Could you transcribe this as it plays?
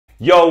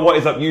Yo, what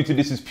is up YouTube?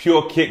 This is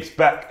PureKicks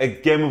back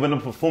again with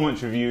another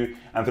performance review.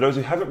 And for those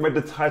who haven't read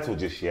the title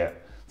just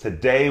yet,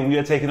 today we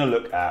are taking a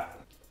look at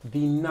the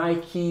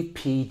Nike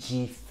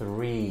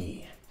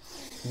PG3.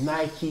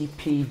 Nike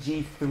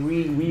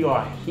PG3, we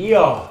are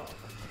here.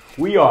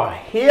 We are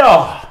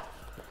here.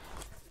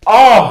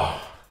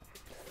 Oh,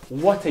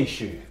 what a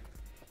shoe.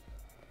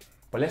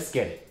 But let's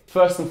get it.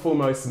 First and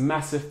foremost,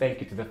 massive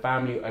thank you to the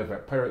family over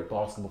at PureKicks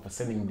Basketball for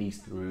sending these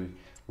through.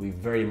 We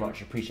very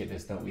much appreciate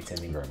this, don't we,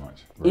 Timmy? very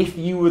much. If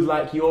you would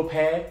like your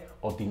pair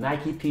of the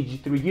Nike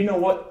PG3, you know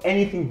what?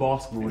 Anything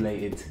basketball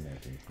related,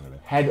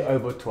 head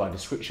over to our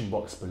description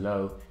box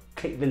below,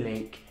 click the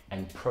link,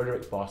 and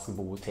PureKicks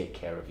Basketball will take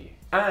care of you.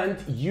 And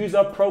use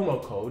our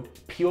promo code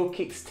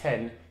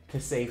PureKicks10 to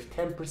save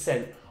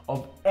 10%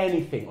 of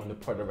anything on the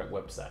PureKicks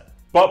website.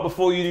 But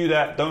before you do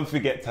that, don't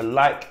forget to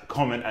like,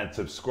 comment, and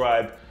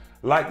subscribe.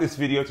 Like this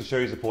video to show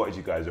your support as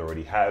you guys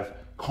already have.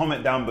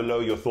 Comment down below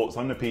your thoughts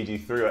on the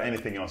PG3 or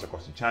anything else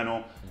across the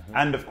channel.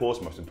 And of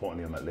course, most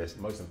importantly on that list,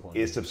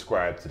 is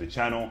subscribe to the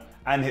channel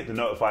and hit the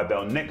notify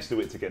bell next to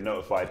it to get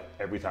notified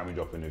every time we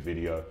drop a new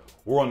video.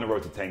 We're on the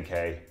road to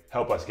 10K,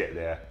 help us get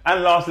there.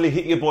 And lastly,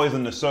 hit your boys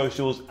on the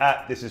socials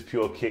at This Is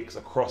PureKicks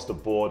across the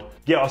board.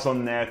 Get us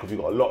on there because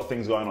we've got a lot of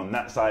things going on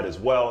that side as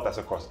well. That's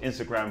across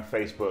Instagram,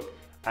 Facebook,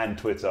 and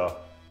Twitter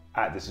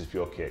at This Is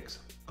PureKicks.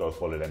 Go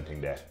follow them thing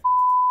there.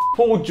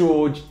 Paul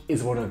George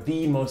is one of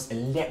the most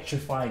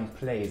electrifying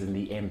players in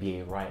the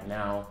NBA right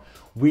now.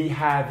 We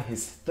have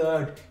his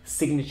third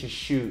signature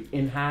shoe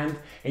in hand.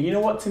 And you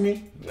know what,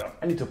 Timmy? Yeah.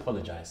 I need to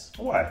apologize.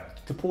 Why?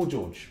 To Paul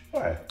George.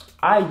 Why?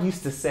 I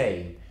used to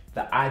say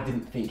that I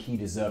didn't think he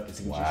deserved a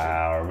signature shoe.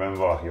 Wow,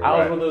 remember, you're I right.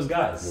 was one of those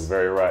guys. You're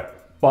very right.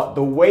 But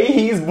the way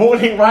he's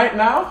balling right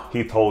now,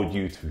 he told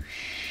you to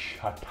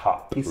shut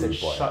up. He said,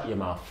 shut your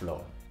mouth,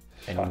 Flo,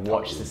 and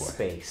watch the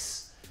space.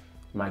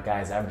 My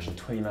guy's averaging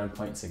 29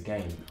 points a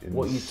game. Insane.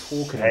 What are you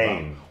talking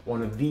about?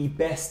 One of the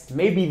best,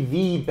 maybe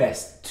the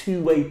best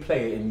two-way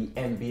player in the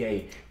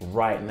NBA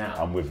right now.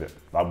 I'm with it.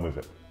 I'm with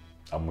it.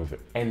 I'm with it.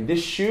 And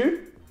this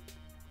shoe,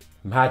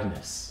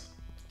 madness.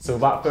 So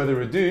without further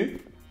ado,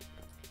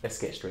 let's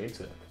get straight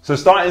into it. So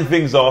starting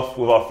things off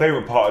with our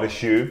favorite part of the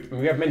shoe.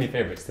 We have many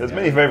favorites. There's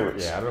many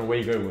favorites. Yeah, I don't know where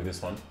you're going with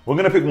this one. We're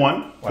going to pick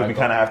one, because we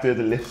kind of have to,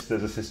 the list,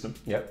 there's a system.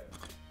 Yep.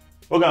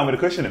 We're going with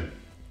the cushioning.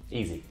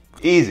 Easy.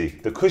 Easy.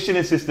 The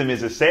cushioning system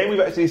is the same we've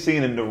actually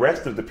seen in the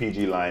rest of the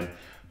PG line,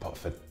 but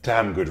for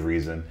damn good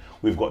reason.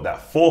 We've got that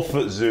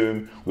 4-foot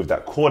zoom with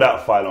that cord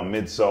out file on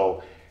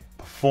midsole.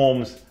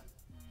 Performs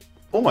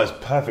almost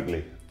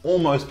perfectly.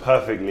 Almost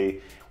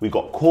perfectly. We've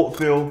got court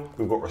feel,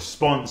 we've got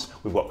response,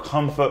 we've got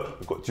comfort,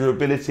 we've got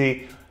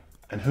durability.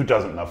 And who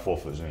doesn't love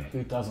 4-foot zoom?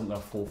 Who doesn't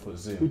love 4-foot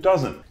zoom? Who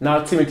doesn't?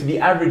 Now, Timmy, to the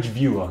average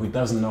viewer who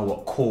doesn't know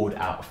what cord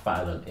out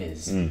phylon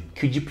is,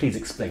 could you please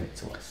explain it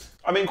to us?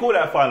 I mean, cord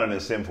out phylon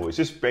is simple. It's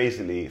just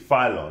basically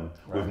phylon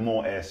with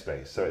more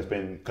airspace. So it's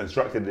been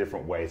constructed a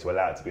different way to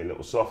allow it to be a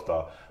little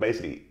softer,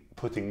 basically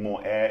putting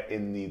more air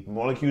in the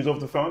molecules of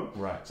the foam.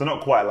 Right. So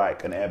not quite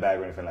like an airbag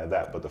or anything like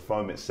that, but the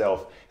foam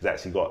itself has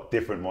actually got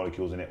different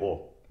molecules in it,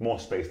 or more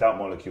spaced out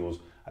molecules,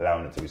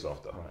 allowing it to be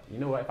softer. Right. You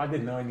know what? If I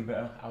didn't know any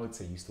better, I would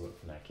say you used to work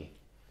for Nike.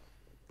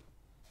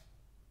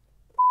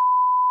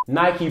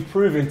 Nike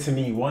proving to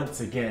me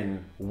once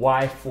again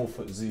why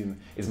 4-foot zoom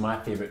is my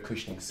favorite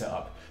cushioning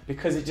setup,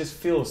 because it just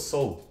feels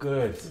so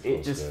good.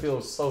 It just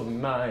feels so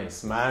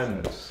nice,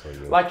 man. So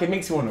like it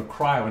makes me want to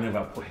cry whenever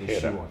I put this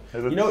shoe on.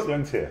 You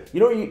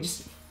know, it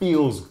just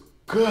feels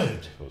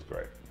good. Feels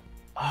great.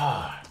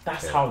 Ah,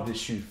 that's how this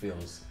shoe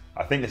feels.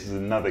 I think this is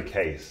another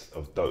case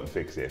of don't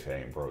fix it if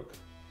it ain't broke.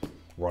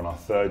 We're on our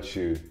third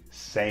shoe,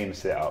 same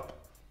setup,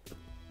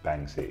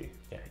 bang city.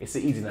 Yeah, it's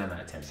an easy 9 out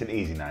of 10. It's an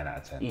easy 9 out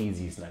of 10.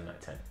 Easy 9 out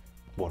of 10.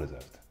 Well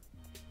deserved.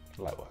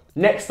 Light work.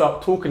 Next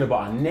up, talking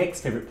about our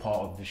next favorite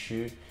part of the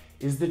shoe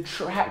is the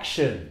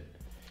traction.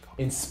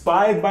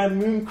 Inspired by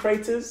moon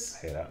craters,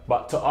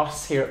 but to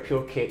us here at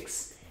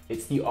PureKicks,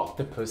 it's the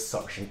octopus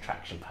suction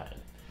traction pattern.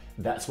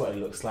 That's what it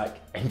looks like,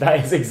 and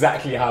that is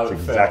exactly how it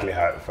felt. Exactly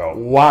how it felt.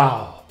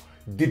 Wow.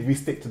 Did we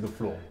stick to the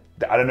floor?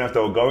 I don't know if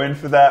they were going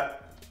for that.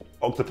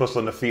 Octopus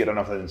on the feet, I don't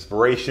know if that's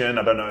inspiration.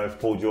 I don't know if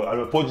Paul George,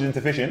 Paul George is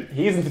into fishing.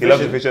 He is into fishing.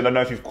 He loves fishing. I don't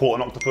know if you've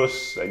caught an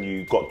octopus and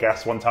you got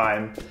gas one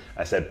time.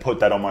 I said, put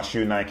that on my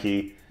shoe,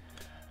 Nike.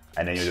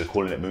 And then you're just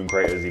calling it moon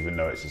craters, even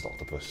though it's just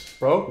octopus.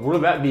 Bro, all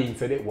of that being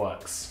said, it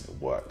works. It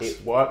works.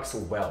 It works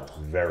well.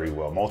 Very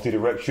well.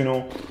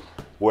 Multi-directional,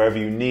 wherever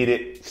you need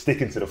it,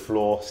 sticking to the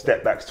floor,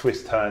 step backs,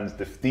 twist turns,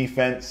 the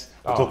defense.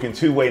 We're talking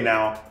two-way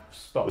now.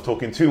 Stop. We're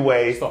talking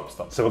two-way.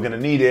 Stop. So we're gonna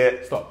need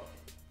it. Stop.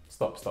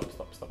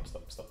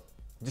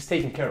 Just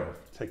taken care of.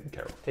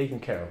 Taken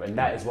care of. And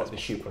that is what the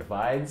shoe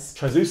provides.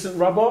 Translucent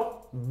rubber,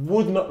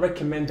 would not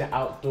recommend it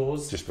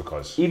outdoors. Just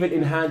because. Even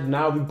in hand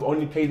now, we've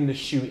only played in the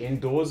shoe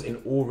indoors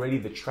and already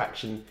the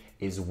traction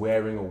is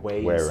wearing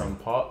away in some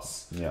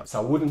parts. Yeah.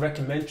 So I wouldn't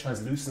recommend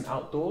translucent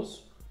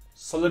outdoors.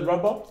 Solid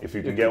rubber. If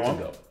you can get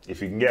one.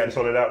 If you can get a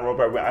solid out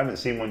rubber. I haven't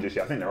seen one just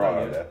yet. I think they're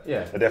out there.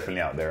 Yeah. They're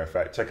definitely out there. In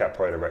fact, check out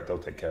PureKicks. They'll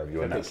take care of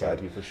you on that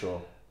side. For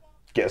sure.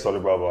 Get a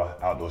solid rubber.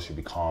 Outdoors should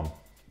be calm.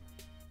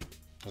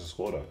 What's the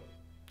score though?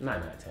 9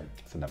 out of 10.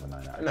 It's another 9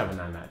 out of 10. Another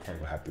 9 out of 10.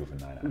 We're happy with a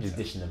 9 out of 10. I'm just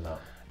dishing them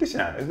out. Dishing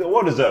out. It's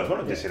well deserved. We're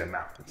not dishing them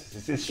out.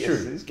 It's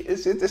true.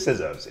 It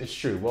deserves it. It's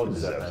true. Well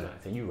deserved 9 deserves out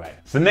of 10. You're right.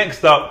 So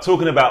next up,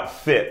 talking about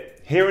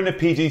fit. Here in the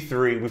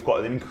PG3, we've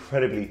got an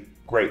incredibly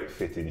great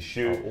fitting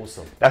shoe. Oh,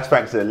 awesome. That's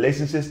thanks to the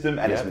lacing system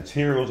and its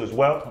materials as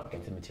well. I can't get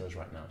into materials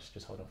right now.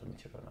 Just hold on for the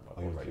material right now.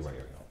 Oh, you're right.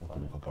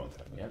 We'll go on to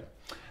that. Yeah.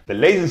 The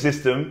lacing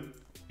system,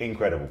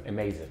 incredible.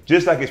 Amazing.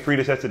 Just like its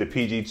predecessor, the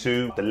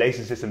PG2, the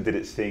lacing system did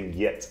its thing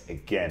yet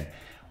again.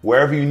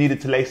 Wherever you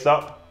needed to lace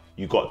up,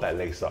 you got that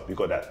lace up. You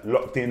got that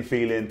locked in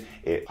feeling.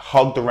 It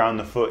hugged around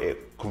the foot.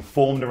 It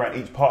conformed around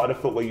each part of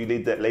the foot where you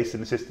need that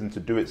lacing system to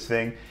do its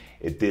thing.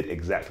 It did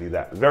exactly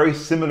that. Very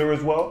similar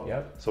as well.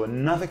 Yep. So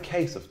another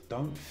case of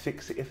don't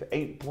fix it if it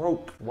ain't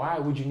broke. Why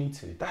would you need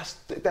to?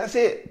 That's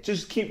it.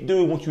 Just keep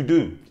doing what you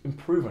do.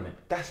 Improve on it.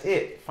 That's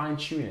it. Fine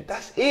tune it.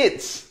 That's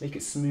it. Make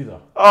it smoother.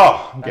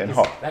 Oh, I'm getting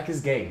hot. Like his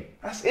game.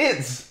 That's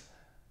it.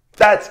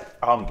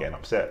 I'm getting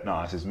upset.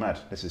 No, this is mad.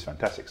 This is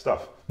fantastic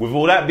stuff. With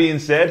all that being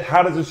said,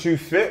 how does the shoe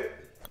fit?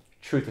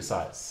 True to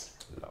size.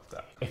 Love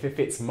that. If it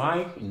fits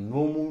my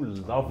normal,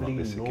 lovely,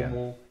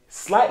 normal,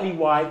 slightly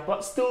wide,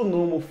 but still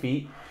normal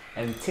feet,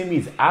 and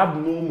Timmy's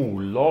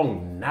abnormal,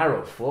 long,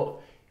 narrow foot,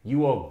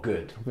 you are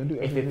good.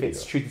 If it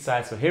fits true to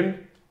size for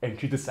him and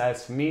true to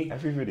size for me,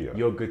 every video,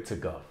 you're good to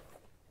go.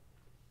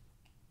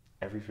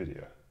 Every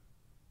video.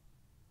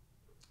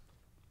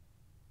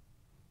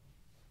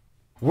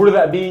 All of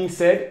that being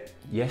said,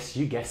 yes,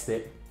 you guessed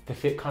it, the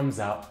fit comes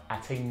out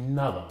at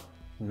another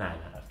 9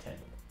 out of 10.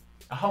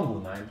 A humble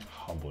 9.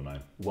 Humble 9.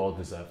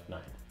 Well-deserved 9.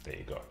 There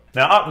you go.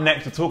 Now up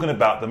next, we're talking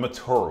about the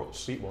materials.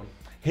 Sweet one.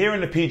 Here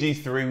in the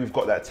PG3, we've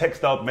got that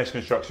textile mesh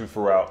construction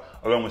throughout,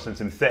 along with some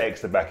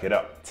synthetics to back it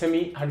up.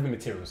 Timmy, how do the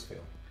materials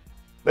feel?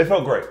 They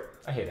felt great.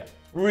 I hear that.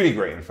 Really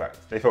great, in fact.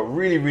 They felt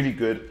really, really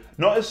good.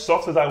 Not as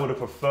soft as I would have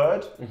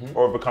preferred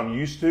or have become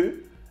used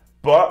to,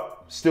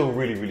 but still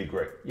really, really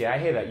great. Yeah, I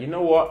hear that. You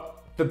know what?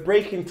 The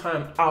breaking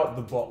time out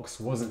the box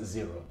wasn't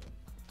 0.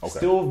 Okay.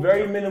 Still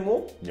very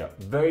minimal. Yeah.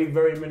 Very,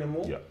 very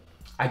minimal. Yeah.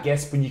 I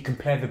guess when you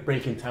compare the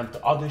breaking time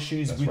to other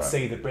shoes, That's we'd right.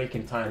 say the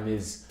breaking time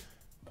is,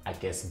 I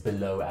guess,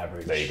 below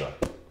average. There you go.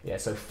 Yeah,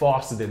 so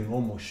faster than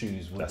normal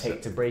shoes will That's take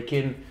it. to break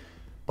in.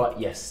 But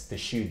yes, the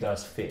shoe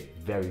does fit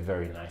very,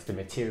 very nice. The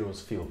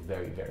materials feel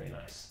very, very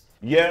nice.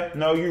 Yeah,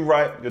 no, you're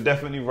right. You're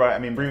definitely right. I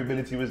mean,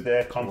 breathability was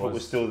there. Comfort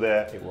was still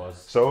there. It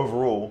was. So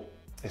overall,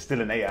 it's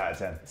still an 8 out of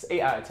 10. It's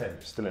 8 out of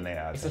 10. Still an 8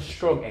 out of 10. It's a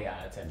strong 8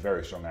 out of 10.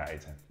 Very strong out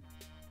of 10.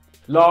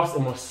 Last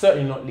and most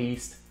certainly not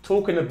least,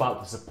 talking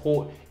about the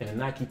support in the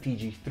Nike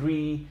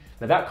PG3.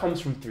 Now that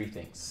comes from 3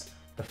 things.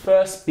 The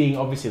first being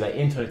obviously that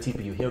internal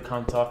TPU heel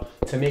counter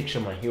to make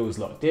sure my heel is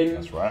locked in.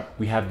 That's right.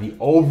 We have the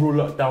overall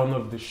lockdown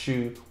of the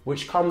shoe,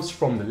 which comes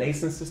from the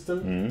lacing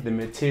system, the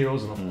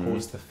materials, and of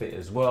course the fit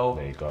as well.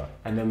 There you go.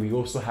 And then we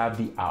also have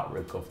the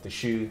outrigger of the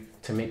shoe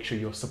to make sure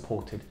you're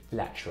supported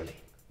laterally.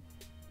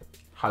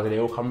 How do they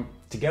all come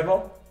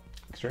together?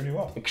 Extremely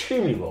well.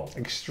 Extremely well.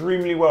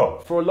 Extremely well.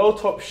 For a low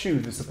top shoe,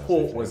 the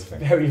support was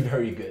very,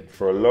 very good.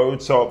 For a low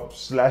top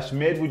 /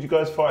 mid, would you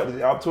guys fight? Is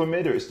it up to a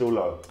mid or it's still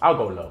low? I'll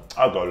go low.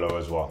 I'll go low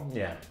as well.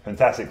 Yeah.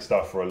 Fantastic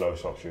stuff for a low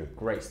top shoe.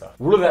 Great stuff.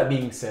 All of that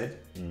being said,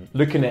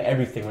 looking at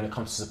everything when it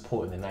comes to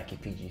supporting the Nike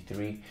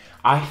PG3,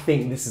 I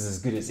think this is as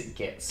good as it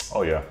gets.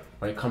 Oh yeah.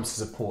 When it comes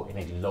to supporting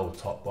a low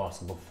top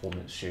basketball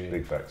performance shoe.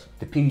 Big facts.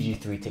 The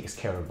PG3 takes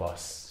care of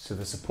us. So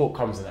the support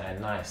comes in at a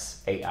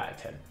nice 8 out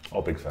of 10.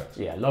 Oh, big facts.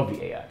 Yeah,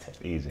 lovely 8 out of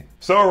 10. Easy.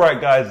 So, all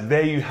right, guys,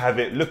 there you have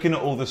it. Looking at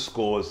all the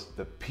scores,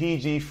 the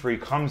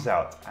PG3 comes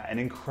out at an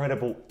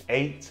incredible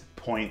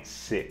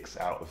 8.6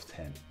 out of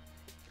 10.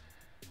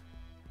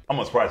 I'm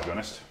not surprised, to be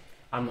honest.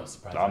 I'm not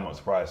surprised. I'm not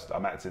surprised.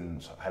 I'm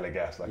acting hella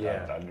gas, like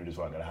Yeah. I knew this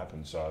wasn't going to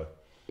happen, so.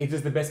 Is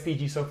this the best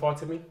PG so far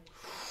to me?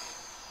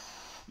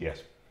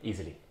 Yes.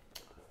 Easily.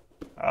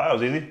 That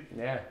was easy.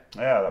 Yeah.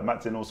 Yeah, I'm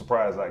acting all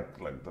surprised,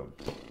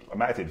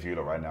 I'm acting for you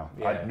lot right now.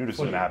 Yeah, I knew this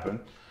was going to happen.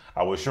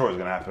 I was sure it was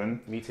going to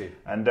happen. Me too.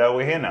 And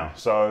we're here now.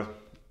 So,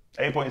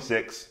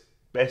 8.6,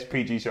 best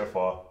PG so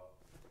far.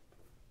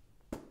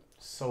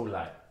 So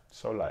light.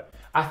 So light.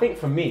 I think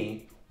for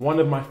me, one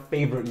of my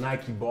favorite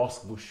Nike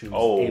basketball shoes in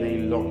a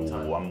long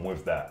time. I'm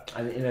with that.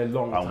 And in a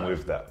long time. I'm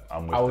with that.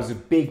 I was a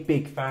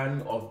big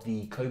fan of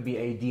the Kobe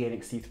AD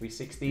NXT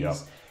 360s. Yep.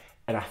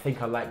 And I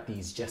think I like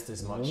these just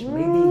as much. Maybe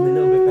even a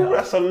little bit better.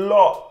 That's a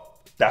lot.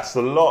 That's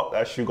a lot.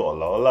 That shoe got a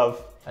lot of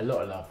love. A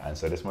lot of love. And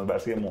so this one's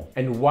about to get more.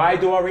 And why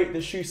do I rate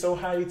the shoe so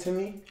highly to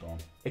me? Go on.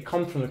 It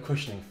comes from the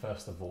cushioning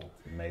first of all.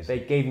 Amazing.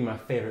 They gave me my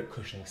favorite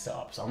cushioning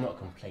setup, so I'm not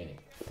complaining.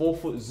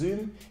 4-foot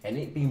zoom and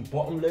it being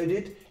bottom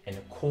loaded and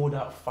a called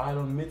out file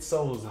on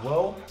midsole as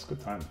well. That's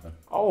good times, man.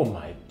 Oh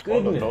my All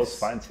of goodness. those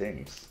fine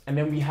things. And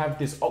then we have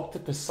this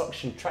octopus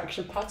suction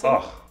traction pattern.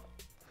 Oh,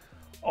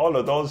 all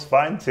of those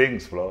fine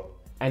things, Flo.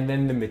 And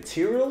then the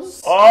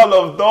materials. All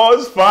of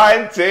those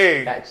fine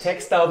things. That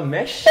textile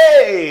mesh.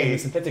 Hey! And the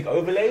synthetic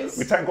overlays.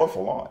 We thank God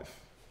for life.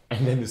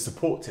 And then the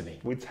support to me.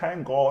 We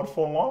thank God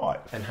for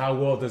life. And how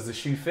well does the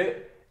shoe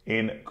fit?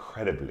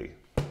 Incredibly.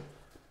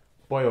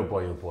 Boy, oh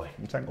boy, oh boy.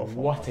 We thank God for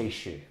What life. a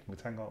shoe. We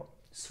thank God.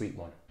 Sweet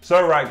one.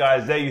 So right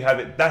guys, there you have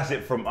it. That's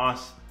it from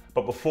us.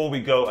 But before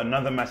we go,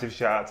 another massive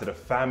shout out to the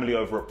family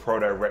over at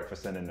ProDirect for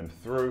sending them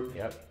through.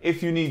 Yep.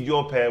 If you need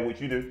your pair, which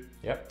you do,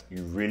 yep,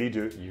 you really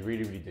do. You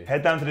really, really do.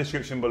 Head down to the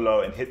description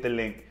below and hit the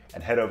link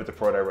and head over to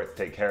ProDirect to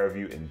take care of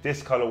you in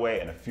this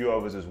colorway and a few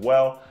others as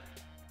well.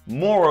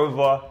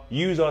 Moreover,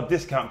 use our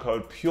discount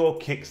code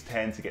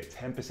PureKicks10 to get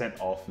 10%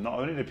 off not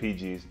only the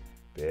PGs,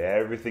 but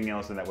everything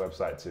else on that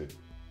website too.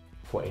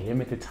 For a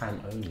limited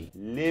time only.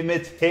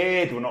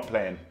 Limited, we're not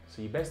playing.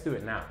 So you best do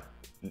it now.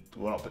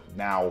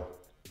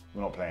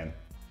 We're not playing,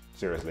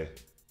 seriously.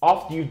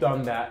 After you've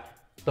done that,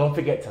 don't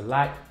forget to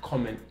like,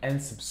 comment,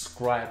 and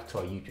subscribe to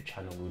our YouTube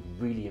channel. We'd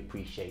really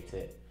appreciate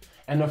it.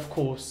 And of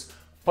course,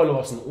 follow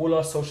us on all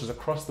our socials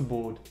across the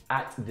board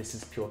at This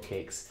Is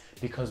PureKicks,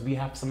 because we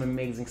have some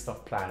amazing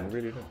stuff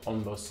planned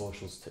on those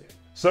socials too.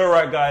 So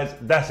right guys,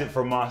 that's it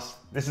from us.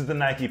 This is the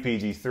Nike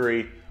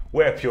PG3.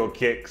 We're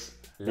PureKicks.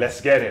 Let's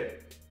get it.